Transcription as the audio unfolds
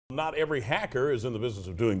Not every hacker is in the business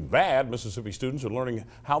of doing bad. Mississippi students are learning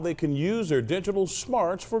how they can use their digital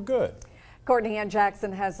smarts for good. Courtney Ann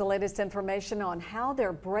Jackson has the latest information on how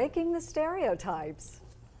they're breaking the stereotypes.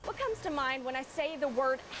 What comes to mind when I say the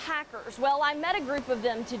word hackers? Well, I met a group of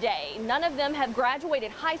them today. None of them have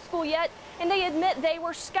graduated high school yet, and they admit they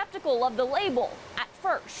were skeptical of the label at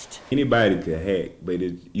first. Anybody could hack, but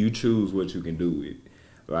you choose what you can do with it.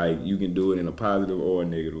 Like, you can do it in a positive or a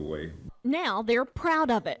negative way. Now they're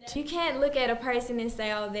proud of it. You can't look at a person and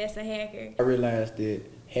say, oh, that's a hacker. I realized that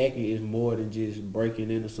hacking is more than just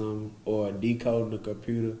breaking into something or decoding a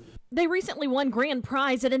computer. They recently won grand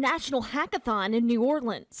prize at a national hackathon in New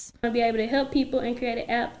Orleans. I want to be able to help people and create an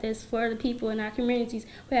app that's for the people in our communities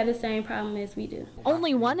who have the same problem as we do.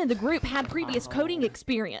 Only one in the group had previous coding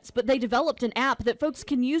experience, but they developed an app that folks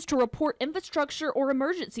can use to report infrastructure or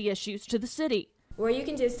emergency issues to the city. Where you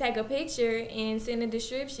can just take a picture and send a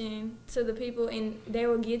description to the people and they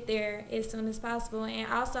will get there as soon as possible.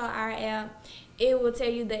 And also our app, it will tell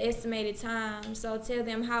you the estimated time, so tell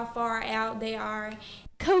them how far out they are.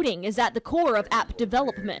 Coding is at the core of app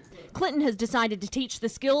development. Clinton has decided to teach the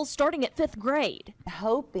skills starting at 5th grade.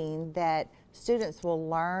 Hoping that students will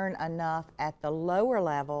learn enough at the lower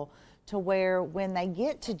level to where when they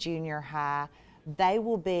get to junior high, they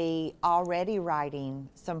will be already writing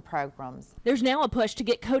some programs. There's now a push to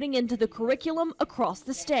get coding into the curriculum across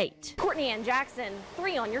the state. Courtney Ann Jackson,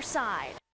 3 on your side.